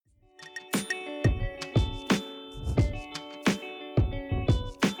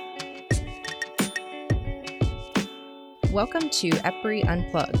Welcome to EPRI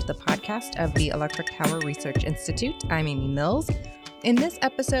Unplugged, the podcast of the Electric Power Research Institute. I'm Amy Mills. In this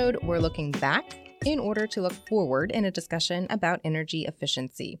episode, we're looking back in order to look forward in a discussion about energy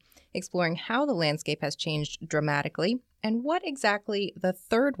efficiency, exploring how the landscape has changed dramatically and what exactly the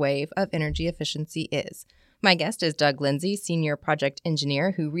third wave of energy efficiency is. My guest is Doug Lindsay, Senior Project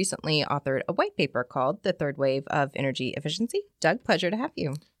Engineer, who recently authored a white paper called The Third Wave of Energy Efficiency. Doug, pleasure to have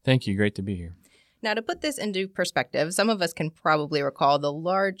you. Thank you. Great to be here. Now, to put this into perspective, some of us can probably recall the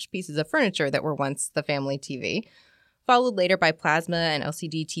large pieces of furniture that were once the family TV, followed later by plasma and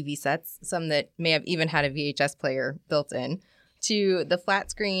LCD TV sets, some that may have even had a VHS player built in, to the flat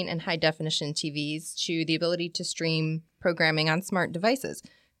screen and high-definition TVs, to the ability to stream programming on smart devices.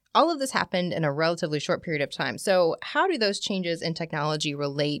 All of this happened in a relatively short period of time. So how do those changes in technology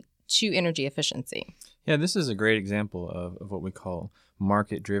relate to energy efficiency? Yeah, this is a great example of what we call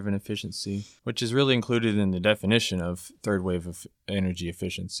market-driven efficiency, which is really included in the definition of third wave of energy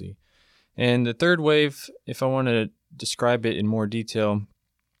efficiency. And the third wave, if I want to describe it in more detail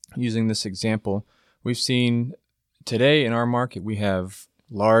using this example, we've seen today in our market, we have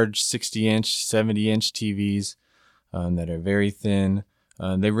large 60-inch, 70-inch TVs that are very thin.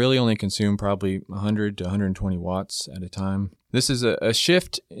 They really only consume probably 100 to 120 watts at a time. This is a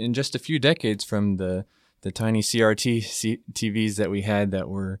shift in just a few decades from the tiny CRT TVs that we had that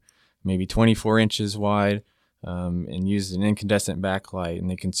were maybe 24 inches wide and used an incandescent backlight, and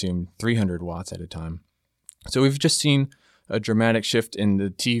they consumed 300 watts at a time. So we've just seen a dramatic shift in the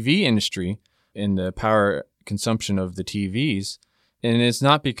TV industry, in the power consumption of the TVs. And it's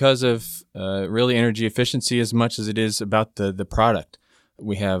not because of really energy efficiency as much as it is about the product.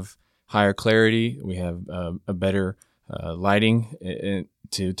 We have higher clarity, we have a better lighting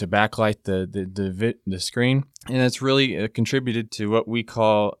to backlight the screen, and that's really contributed to what we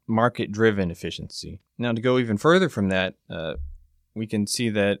call market-driven efficiency. Now, to go even further from that, we can see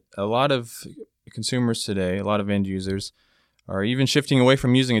that a lot of consumers today, a lot of end users, are even shifting away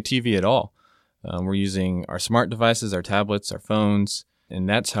from using a TV at all. We're using our smart devices, our tablets, our phones, and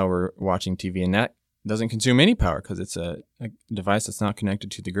that's how we're watching TV, and that doesn't consume any power because it's a device that's not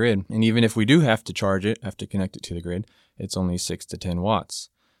connected to the grid. And even if we do have to charge it, have to connect it to the grid, it's only 6 to 10 watts.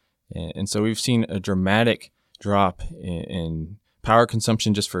 And so we've seen a dramatic drop in power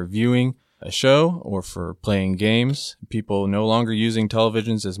consumption just for viewing a show or for playing games. People no longer using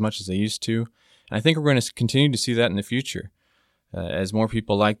televisions as much as they used to. And I think we're going to continue to see that in the future. As more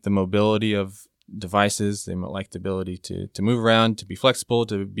people like the mobility of devices, they might like the ability to move around, to be flexible,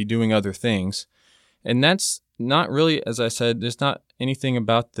 to be doing other things. And that's not really, as I said, there's not anything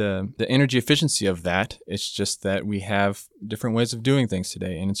about the energy efficiency of that. It's just that we have different ways of doing things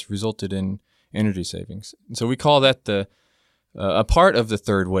today, and it's resulted in energy savings. And so we call that a part of the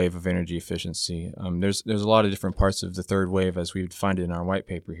third wave of energy efficiency. There's a lot of different parts of the third wave as we've defined it in our white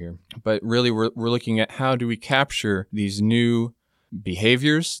paper here. But really, we're looking at how do we capture these new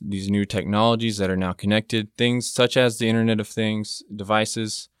behaviors, these new technologies that are now connected, things such as the Internet of Things,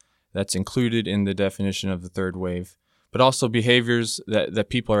 devices, that's included in the definition of the third wave, but also behaviors that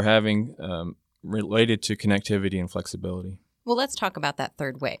people are having related to connectivity and flexibility. Well, let's talk about that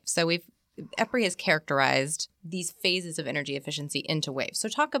third wave. So EPRI has characterized these phases of energy efficiency into waves. So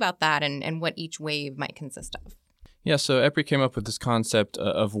talk about that and what each wave might consist of. Yeah, so EPRI came up with this concept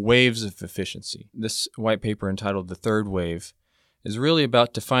of waves of efficiency. This white paper entitled The Third Wave is really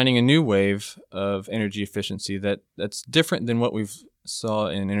about defining a new wave of energy efficiency that's different than what we've saw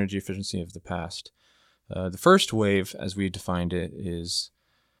in energy efficiency of the past. The first wave, as we defined it, is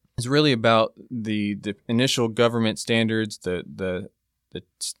really about the initial government standards, the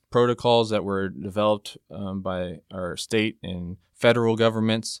protocols that were developed by our state and federal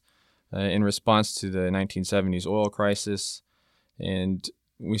governments in response to the 1970s oil crisis. And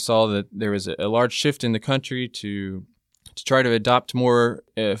we saw that there was a large shift in the country to try to adopt more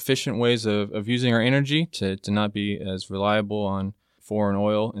efficient ways of using our energy, to not be as reliable on foreign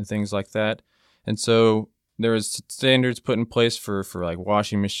oil and things like that. And so there was standards put in place for like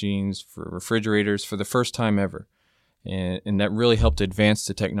washing machines, for refrigerators for the first time ever. And that really helped advance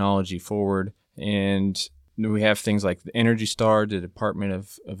the technology forward. And we have things like the Energy Star, the Department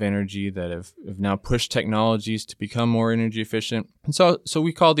of Energy, that have now pushed technologies to become more energy efficient. And so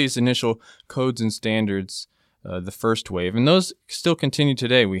we call these initial codes and standards the first wave. And those still continue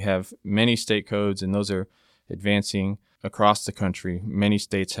today. We have many state codes, and those are advancing across the country. Many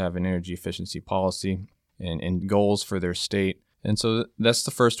states have an energy efficiency policy and goals for their state. And so that's the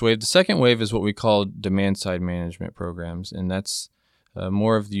first wave. The second wave is what we call demand-side management programs, and that's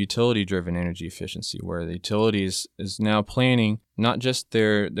more of the utility-driven energy efficiency, where the utility is now planning not just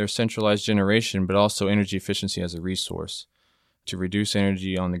their centralized generation, but also energy efficiency as a resource to reduce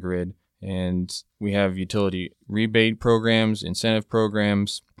energy on the grid. And we have utility rebate programs, incentive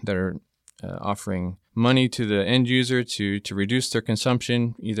programs that are offering money to the end user to reduce their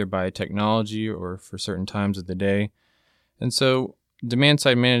consumption, either by technology or for certain times of the day. And so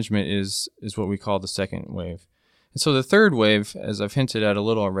demand-side management is what we call the second wave. And so the third wave, as I've hinted at a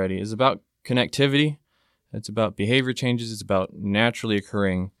little already, is about connectivity. It's about behavior changes. It's about naturally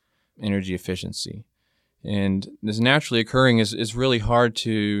occurring energy efficiency. And this naturally occurring is really hard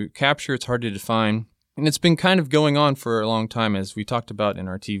to capture. It's hard to define. And it's been kind of going on for a long time, as we talked about in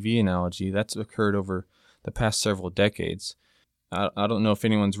our TV analogy. That's occurred over the past several decades. I don't know if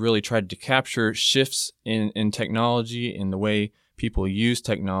anyone's really tried to capture shifts in technology, in the way people use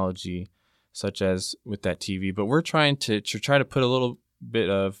technology, such as with that TV. But we're trying to try to put a little bit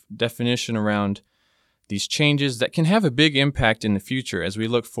of definition around these changes that can have a big impact in the future. As we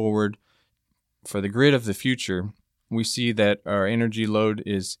look forward for the grid of the future, we see that our energy load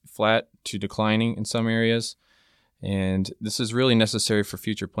is flat to declining in some areas. And this is really necessary for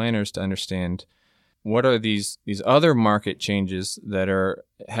future planners to understand what are these other market changes that are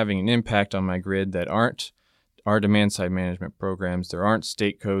having an impact on my grid that aren't our demand-side management programs. There aren't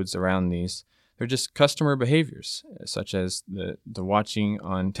state codes around these. They're just customer behaviors, such as the watching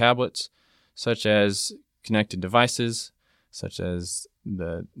on tablets, such as connected devices, such as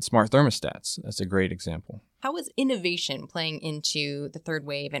the smart thermostats. That's a great example. How is innovation playing into the third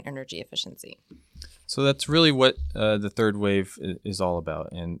wave and energy efficiency? So that's really what the third wave is all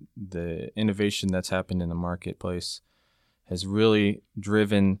about. And the innovation that's happened in the marketplace has really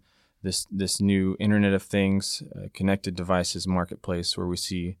driven this new Internet of Things, connected devices marketplace, where we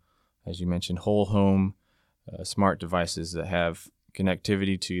see, as you mentioned, whole home smart devices that have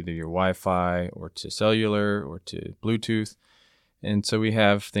connectivity to either your Wi-Fi or to cellular or to Bluetooth. And so we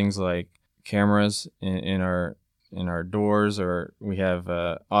have things like cameras in our doors, or we have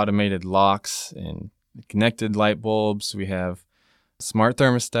automated locks and connected light bulbs. We have smart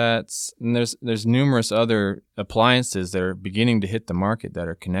thermostats, and there's numerous other appliances that are beginning to hit the market that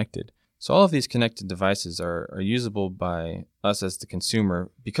are connected. So all of these connected devices are usable by us as the consumer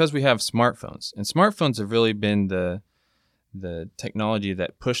because we have smartphones. And smartphones have really been the technology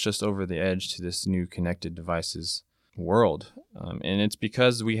that pushed us over the edge to this new connected devices world. And it's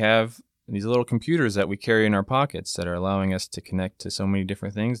because we have these little computers that we carry in our pockets that are allowing us to connect to so many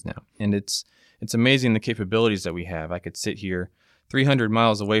different things now. And it's amazing the capabilities that we have. I could sit here 300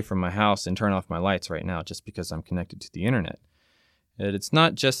 miles away from my house and turn off my lights right now just because I'm connected to the internet. And it's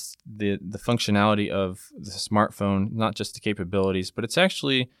not just the functionality of the smartphone, not just the capabilities, but it's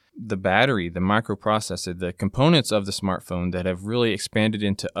actually the battery, the microprocessor, the components of the smartphone that have really expanded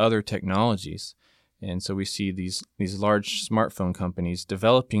into other technologies. And so we see these large smartphone companies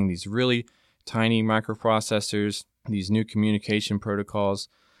developing these really tiny microprocessors, these new communication protocols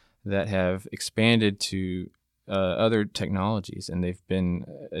that have expanded to other technologies, and they've been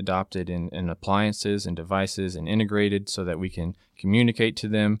adopted in appliances and devices and integrated so that we can communicate to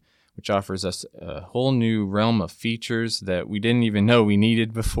them, which offers us a whole new realm of features that we didn't even know we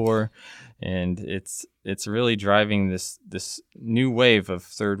needed before. And it's really driving this new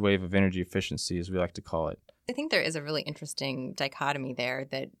third wave of energy efficiency, as we like to call it. I think there is a really interesting dichotomy there,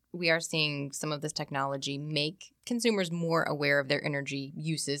 that we are seeing some of this technology make consumers more aware of their energy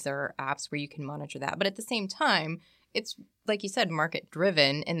uses. There are apps where you can monitor that. But at the same time, it's, like you said, market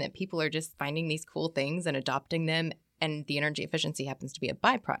driven, and that people are just finding these cool things and adopting them, and the energy efficiency happens to be a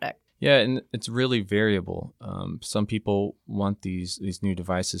byproduct. Yeah, and it's really variable. Some people want these new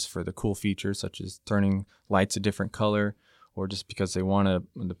devices for the cool features, such as turning lights a different color, or just because they want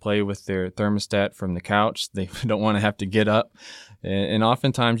to play with their thermostat from the couch. They don't want to have to get up. And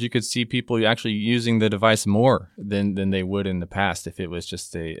oftentimes you could see people actually using the device more than they would in the past if it was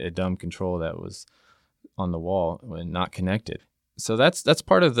just a dumb control that was on the wall and not connected. So that's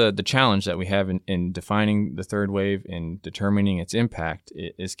part of the challenge that we have in defining the third wave and determining its impact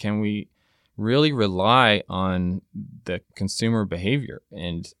is, can we really rely on the consumer behavior?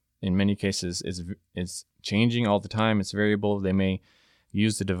 And in many cases, it's changing all the time. It's variable. They may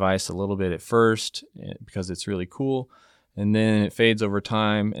use the device a little bit at first because it's really cool, and then it fades over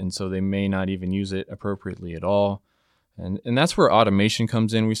time, and so they may not even use it appropriately at all. And that's where automation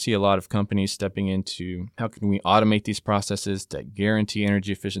comes in. We see a lot of companies stepping into how can we automate these processes that guarantee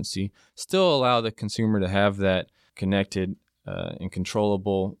energy efficiency, still allow the consumer to have that connected and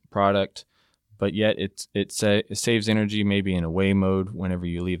controllable product, but yet it saves energy maybe in away mode whenever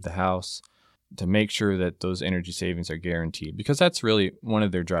you leave the house. to make sure that those energy savings are guaranteed, because that's really one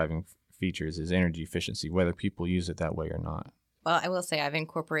of their driving features is energy efficiency, whether people use it that way or not. Well, I will say I've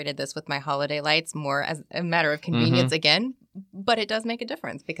incorporated this with my holiday lights more as a matter of convenience again, but it does make a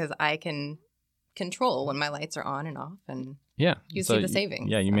difference because I can control when my lights are on and off, and you see the savings.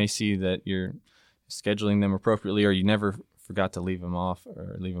 Yeah, you may see that you're scheduling them appropriately, or you never forgot to leave them off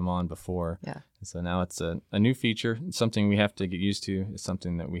or leave them on before. Yeah. So now it's a new feature. It's something we have to get used to. It's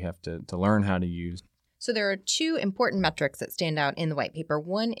something that we have to learn how to use. So there are two important metrics that stand out in the white paper.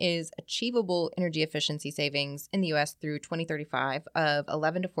 One is achievable energy efficiency savings in the U.S. through 2035 of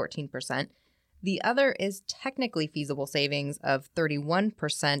 11 to 14%. The other is technically feasible savings of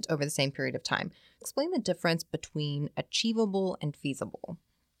 31% over the same period of time. Explain the difference between achievable and feasible.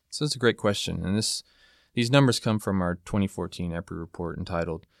 So that's a great question. And these numbers come from our 2014 EPRI report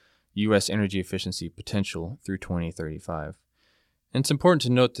entitled U.S. Energy Efficiency Potential through 2035. And it's important to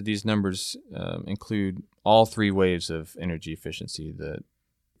note that these numbers include all three waves of energy efficiency, the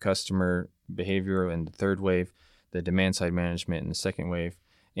customer behavior in the third wave, the demand-side management in the second wave,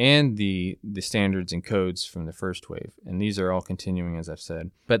 and the standards and codes from the first wave. And these are all continuing, as I've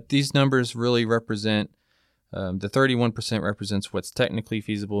said. But these numbers really represent, the 31% represents what's technically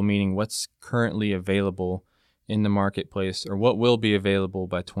feasible, meaning what's currently available in the marketplace or what will be available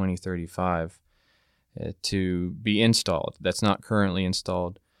by 2035. To be installed that's not currently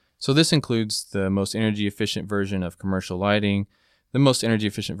installed. So this includes the most energy efficient version of commercial lighting, the most energy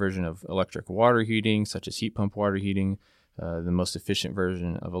efficient version of electric water heating, such as heat pump water heating, the most efficient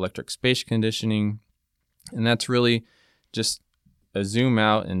version of electric space conditioning. And that's really just a zoom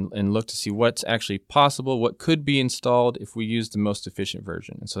out and look to see what's actually possible, what could be installed if we use the most efficient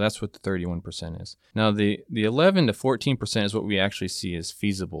version. And so that's what the 31% is. Now the 11 to 14% is what we actually see as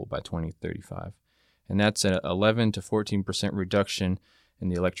feasible by 2035. And that's an 11 to 14% reduction in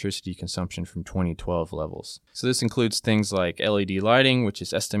the electricity consumption from 2012 levels. So this includes things like LED lighting, which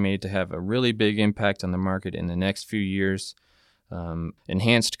is estimated to have a really big impact on the market in the next few years,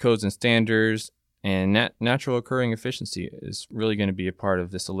 enhanced codes and standards, and natural occurring efficiency is really going to be a part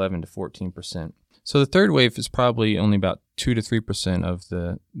of this 11 to 14%. So the third wave is probably only about 2 to 3% of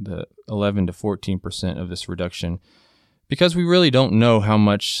the 11 to 14% of this reduction, because we really don't know how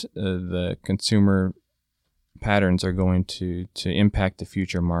much the consumer patterns are going to impact the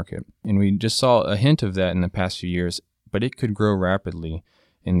future market. And we just saw a hint of that in the past few years, but it could grow rapidly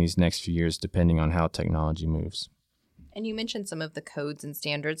in these next few years depending on how technology moves. And you mentioned some of the codes and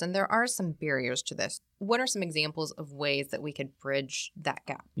standards, and there are some barriers to this. What are some examples of ways that we could bridge that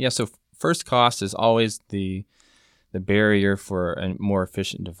gap? Yeah, so first cost is always the barrier for a more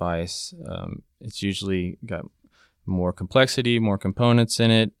efficient device. It's usually got more complexity, more components in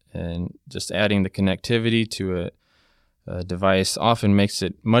it, and just adding the connectivity to a device often makes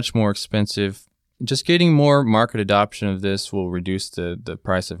it much more expensive. Just getting more market adoption of this will reduce the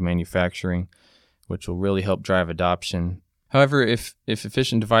price of manufacturing, which will really help drive adoption. However, if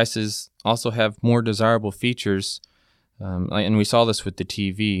efficient devices also have more desirable features, and we saw this with the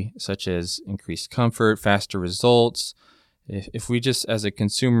TV, such as increased comfort, faster results, if we just as a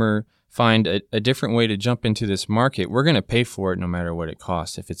consumer find a different way to jump into this market, we're going to pay for it no matter what it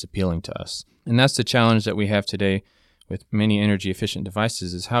costs if it's appealing to us. And that's the challenge that we have today with many energy efficient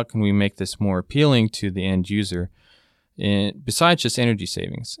devices, is how can we make this more appealing to the end user besides just energy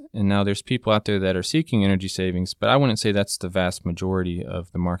savings. And now there's people out there that are seeking energy savings, but I wouldn't say that's the vast majority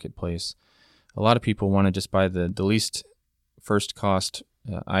of the marketplace. A lot of people want to just buy the least first cost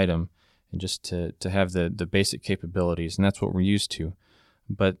item and just to have the basic capabilities, and that's what we're used to.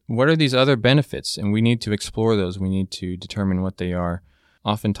 But what are these other benefits? And we need to explore those. We need to determine what they are.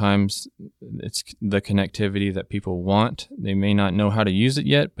 Oftentimes, it's the connectivity that people want. They may not know how to use it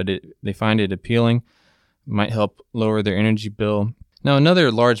yet, but they find it appealing. It might help lower their energy bill. Now,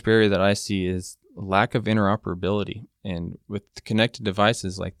 another large barrier that I see is lack of interoperability. And with connected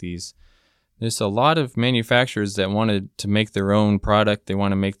devices like these, there's a lot of manufacturers that wanted to make their own product. They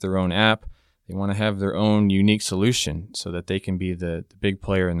want to make their own app. They want to have their own unique solution so that they can be the big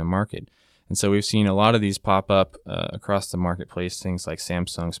player in the market. And so we've seen a lot of these pop up across the marketplace, things like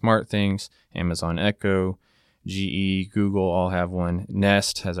Samsung SmartThings, Amazon Echo, GE, Google all have one.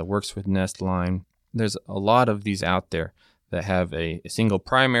 Nest has a Works with Nest line. There's a lot of these out there that have a single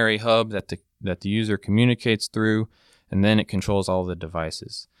primary hub that the user communicates through, and then it controls all the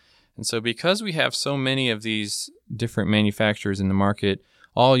devices. And so because we have so many of these different manufacturers in the market,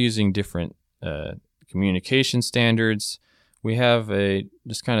 all using different communication standards, we have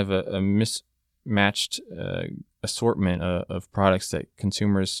just kind of a mismatched assortment of products that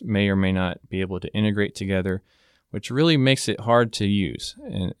consumers may or may not be able to integrate together, which really makes it hard to use.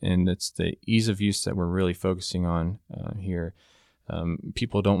 And it's the ease of use that we're really focusing on here.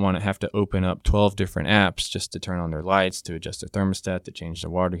 People don't want to have to open up 12 different apps just to turn on their lights, to adjust their thermostat, to change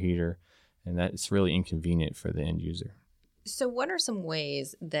their water heater, and that's really inconvenient for the end user. So what are some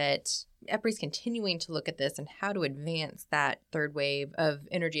ways that EPRI's continuing to look at this and how to advance that third wave of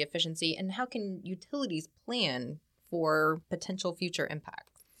energy efficiency, and how can utilities plan for potential future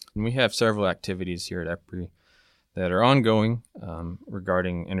impacts? And we have several activities here at EPRI that are ongoing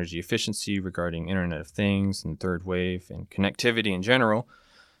regarding energy efficiency, regarding Internet of Things and third wave and connectivity in general.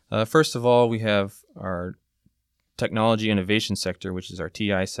 First of all, we have our technology innovation sector, which is our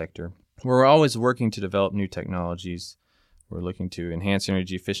TI sector. We're always working to develop new technologies. We're looking to enhance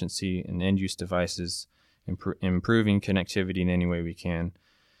energy efficiency in end-use devices, improving connectivity in any way we can.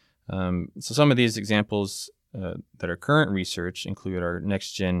 So some of these examples that are current research include our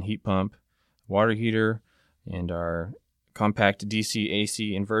next-gen heat pump, water heater, and our compact DC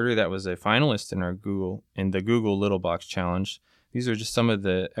AC inverter that was a finalist in the Google Little Box Challenge. These are just some of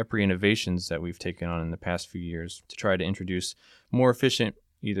the EPRI innovations that we've taken on in the past few years to try to introduce more efficient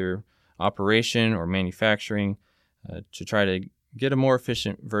either operation or manufacturing to try to get a more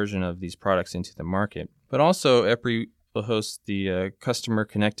efficient version of these products into the market. But also, EPRI will host the Customer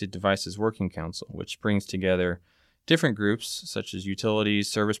Connected Devices Working Council, which brings together different groups such as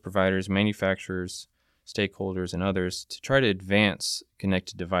utilities, service providers, manufacturers, stakeholders, and others to try to advance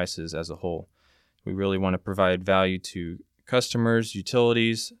connected devices as a whole. We really want to provide value to customers,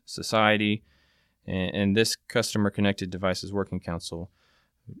 utilities, society, and this Customer Connected Devices Working Council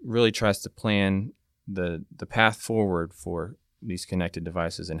really tries to plan the path forward for these connected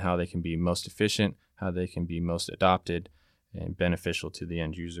devices and how they can be most efficient, how they can be most adopted and beneficial to the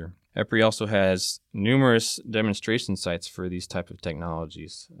end user. EPRI also has numerous demonstration sites for these type of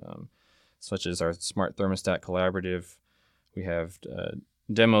technologies, such as our Smart Thermostat Collaborative. We have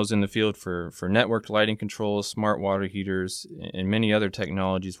demos in the field for networked lighting controls, smart water heaters, and many other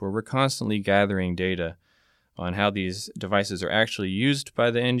technologies where we're constantly gathering data on how these devices are actually used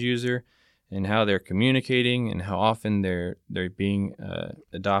by the end user and how they're communicating and how often they're being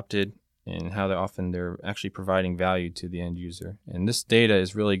adopted and how often they're actually providing value to the end user. And this data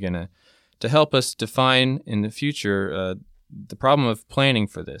is really going to help us define in the future the problem of planning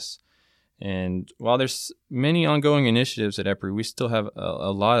for this. And while there's many ongoing initiatives at EPRI, we still have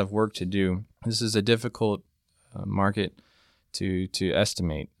a lot of work to do. This is a difficult market to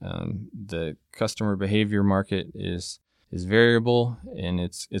estimate. The customer behavior market is variable, and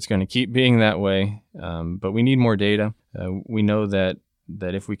it's going to keep being that way. But we need more data. We know that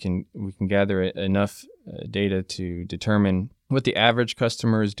if we can gather enough data to determine what the average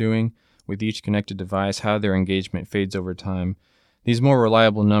customer is doing with each connected device, how their engagement fades over time. These more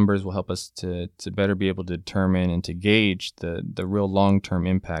reliable numbers will help us to better be able to determine and to gauge the real long-term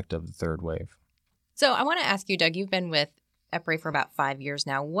impact of the third wave. So I want to ask you, Doug, you've been with EPRI for about 5 years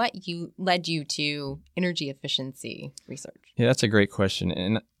now. What led you to energy efficiency research? Yeah, that's a great question.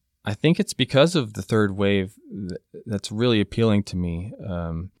 And I think it's because of the third wave that's really appealing to me.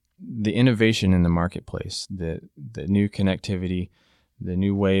 The innovation in the marketplace, the new connectivity, the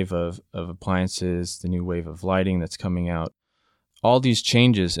new wave of appliances, the new wave of lighting that's coming out. All these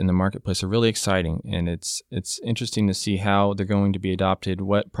changes in the marketplace are really exciting, and it's interesting to see how they're going to be adopted,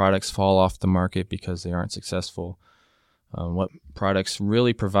 what products fall off the market because they aren't successful, what products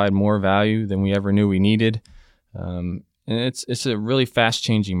really provide more value than we ever knew we needed. And it's a really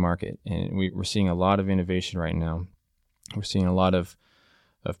fast-changing market, and we're seeing a lot of innovation right now. We're seeing a lot of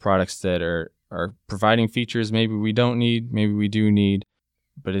products that are providing features maybe we don't need, maybe we do need,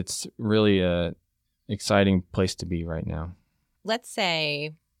 but it's really a exciting place to be right now. Let's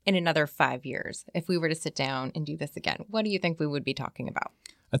say in another 5 years, if we were to sit down and do this again, what do you think we would be talking about?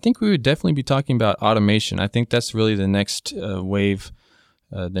 I think we would definitely be talking about automation. I think that's really the next wave,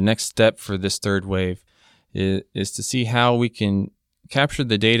 the next step for this third wave is to see how we can capture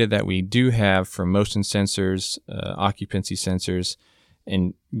the data that we do have from motion sensors, occupancy sensors,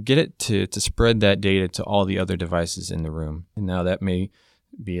 and get it to spread that data to all the other devices in the room. And now that may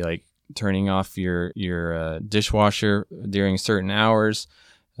be like turning off your dishwasher during certain hours.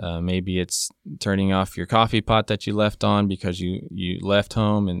 Maybe it's turning off your coffee pot that you left on because you left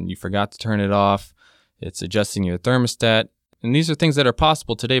home and you forgot to turn it off. It's adjusting your thermostat. And these are things that are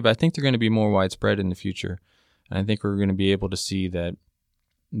possible today, but I think they're going to be more widespread in the future. And I think we're going to be able to see that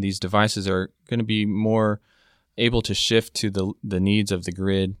these devices are going to be more able to shift to the needs of the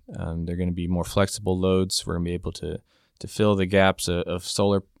grid. They're going to be more flexible loads. We're going to be able to fill the gaps of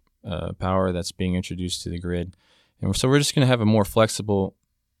solar power that's being introduced to the grid. And so we're just going to have a more flexible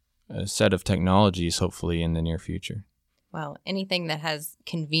set of technologies, hopefully, in the near future. Well, anything that has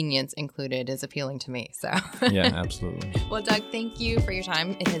convenience included is appealing to me. So yeah, absolutely. Well, Doug, thank you for your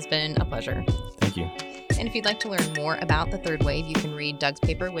time. It has been a pleasure. Thank you. And if you'd like to learn more about the third wave, you can read Doug's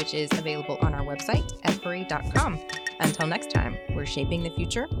paper, which is available on our website, EPRI.com. Until next time, we're shaping the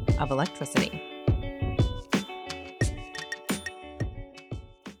future of electricity.